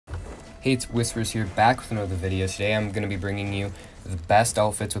Hey, it's Whispers here, back with another video. Today I'm going to be bringing you the best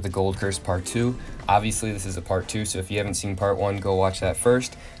outfits with the Gold Curse Part 2. Obviously, this is a Part 2, so if you haven't seen Part 1, go watch that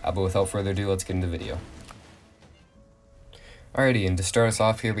first. But without further ado, let's get into the video. Alrighty, and to start us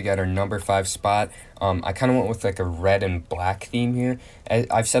off here, we got our number 5 spot. I kind of went with like a red and black theme here.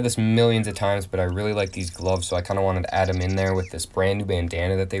 I've said this millions of times, but I really like these gloves, so I kind of wanted to add them in there with this brand new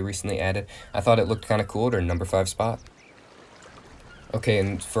bandana that they recently added. I thought it looked kind of cool at our number 5 spot. Okay,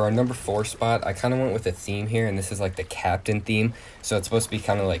 and for our number 4 spot, I kind of went with a theme here, and this is like the captain theme. So it's supposed to be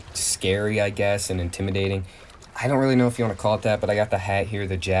kind of like scary, I guess, and intimidating. I don't really know if you want to call it that, but I got the hat here,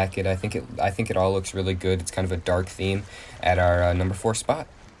 the jacket. I think it all looks really good. It's kind of a dark theme at our number 4 spot.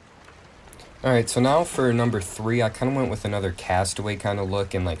 Alright, so now for number 3, I kind of went with another castaway kind of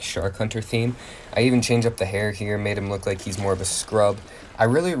look and like shark hunter theme. I even changed up the hair here, made him look like he's more of a scrub. I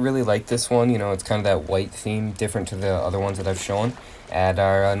really like this one. You know, it's kind of that white theme, different to the other ones that I've shown at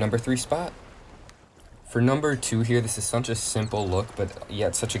our number 3 spot. For number 2 here, this is such a simple look, but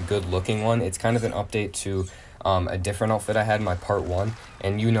yet such a good looking one. It's kind of an update to a different outfit I had in my part 1,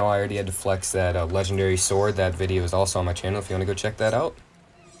 and you know I already had to flex that legendary sword. That video is also on my channel if you want to go check that out.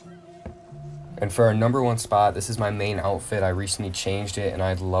 And for our number 1 spot, this is my main outfit. I recently changed it, and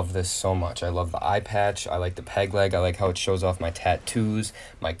I love this so much. I love the eye patch, I like the peg leg, I like how it shows off my tattoos,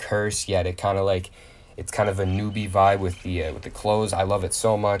 my curse, yet it kind of like, it's kind of a newbie vibe with the clothes. I love it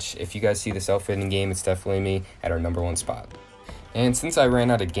so much. If you guys see this outfit in game, it's definitely me at our number 1 spot. And since I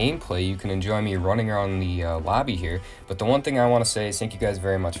ran out of gameplay, you can enjoy me running around the lobby here. But the one thing I want to say is thank you guys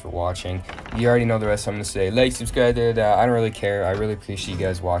very much for watching. You already know the rest. I'm going to say like, subscribe, I don't really care. I really appreciate you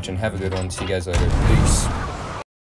guys watching. Have a good one. See you guys later. Peace.